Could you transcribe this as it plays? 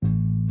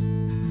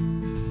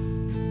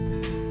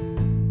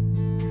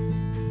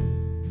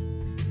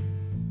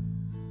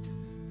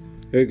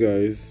Hey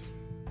guys,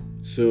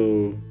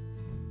 so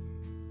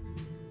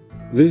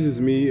this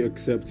is me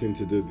accepting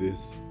to do this.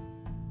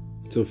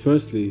 So,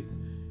 firstly,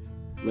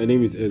 my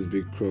name is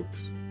SB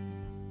Crooks,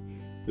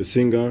 a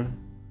singer,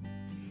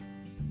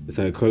 a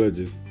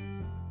psychologist,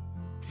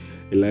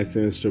 a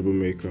licensed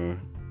troublemaker,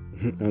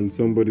 and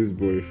somebody's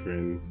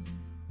boyfriend.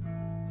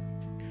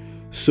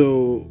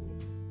 So,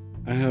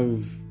 I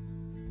have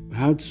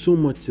had so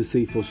much to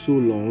say for so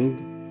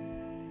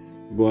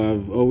long, but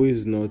I've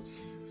always not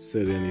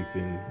said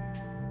anything.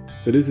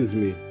 So, this is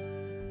me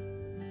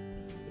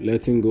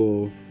letting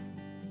go of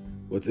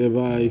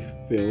whatever I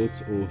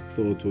felt or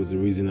thought was the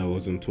reason I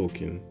wasn't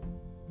talking.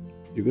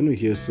 You're going to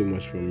hear so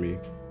much from me.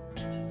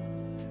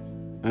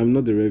 I'm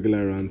not the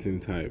regular ranting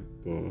type,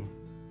 but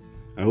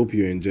I hope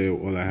you enjoy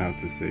all I have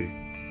to say.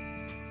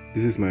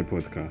 This is my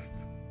podcast.